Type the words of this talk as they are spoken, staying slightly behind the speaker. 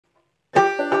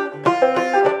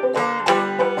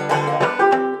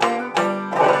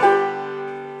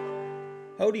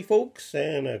Howdy folks,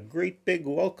 and a great big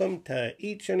welcome to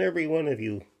each and every one of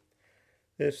you.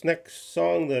 This next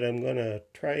song that I'm going to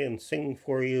try and sing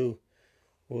for you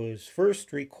was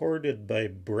first recorded by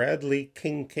Bradley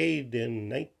Kincaid in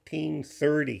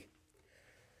 1930.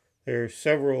 There are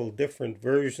several different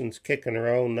versions kicking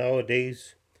around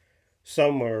nowadays.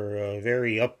 Some are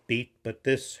very upbeat, but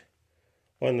this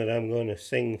one that I'm going to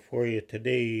sing for you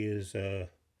today is kind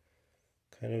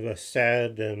of a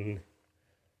sad and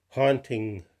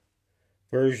haunting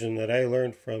version that I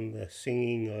learned from the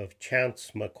singing of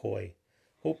Chance McCoy.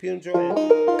 Hope you enjoy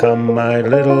it. Come, my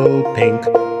little pink,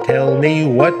 tell me,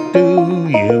 what do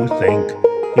you think?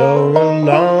 You're a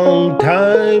long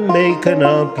time making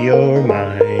up your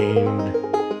mind,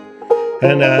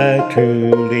 and I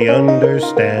truly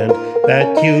understand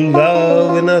that you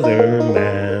love another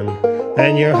man,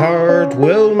 and your heart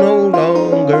will no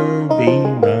longer be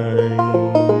mine.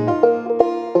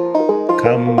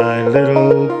 Come, my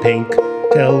little pink,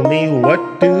 tell me,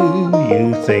 what do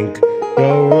you think?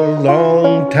 You're a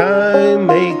long time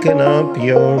making up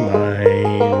your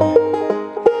mind.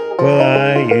 Well,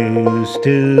 I used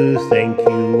to think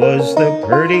you was the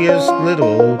prettiest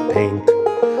little pink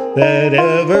that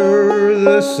ever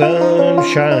the sun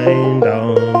shined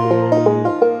on.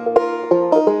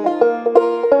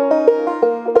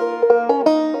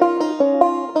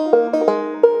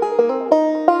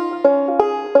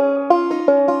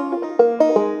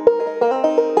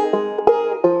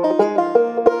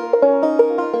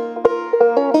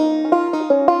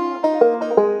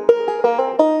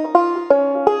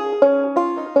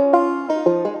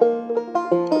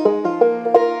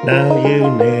 Now you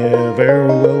never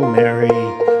will marry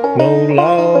no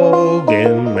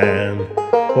logging man,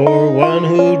 or one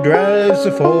who drives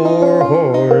a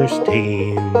four-horse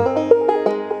team.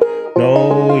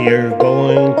 No, you're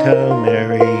going to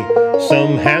marry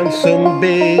some handsome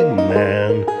big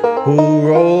man who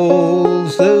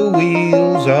rolls the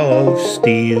wheels of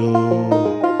steel.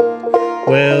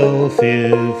 Well,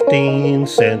 15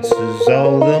 cents is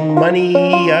all the money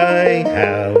I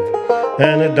have,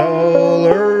 and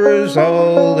 $1 is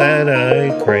all that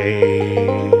I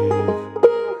crave.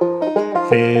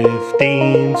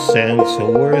 15 cents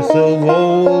worth of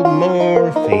old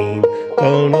morphine,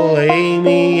 gonna lay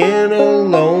me in a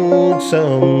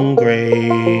lonesome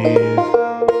grave.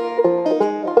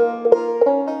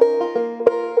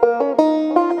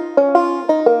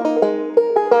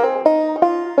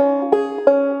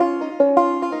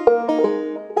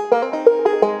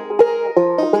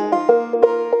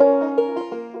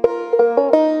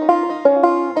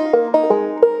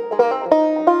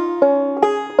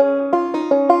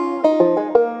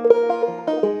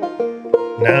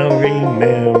 Now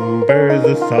remember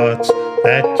the thoughts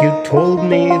that you told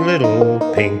me, little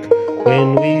pink,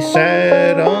 when we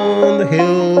sat on the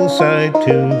hillside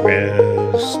to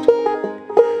rest.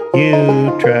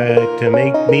 You tried to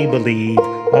make me believe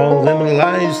all them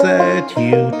lies that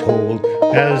you told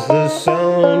as the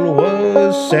sun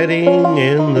was setting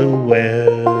in the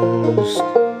west.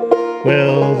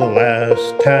 Well, the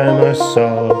last time I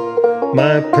saw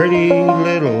my pretty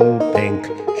little pink,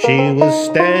 she was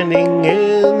standing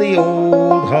in the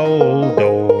old hall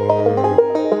door.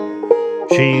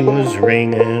 She was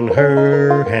wringing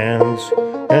her hands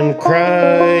and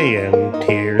crying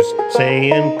tears,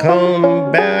 saying,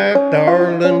 "Come back,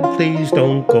 darling, please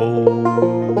don't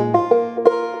go."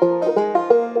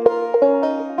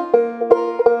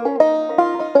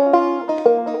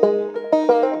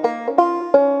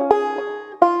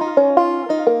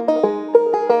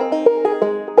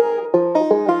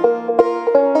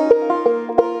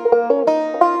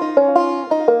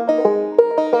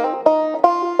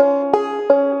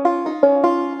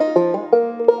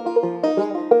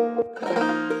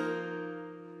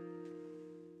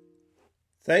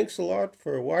 Thanks a lot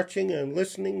for watching and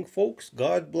listening, folks.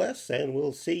 God bless, and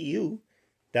we'll see you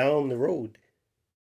down the road.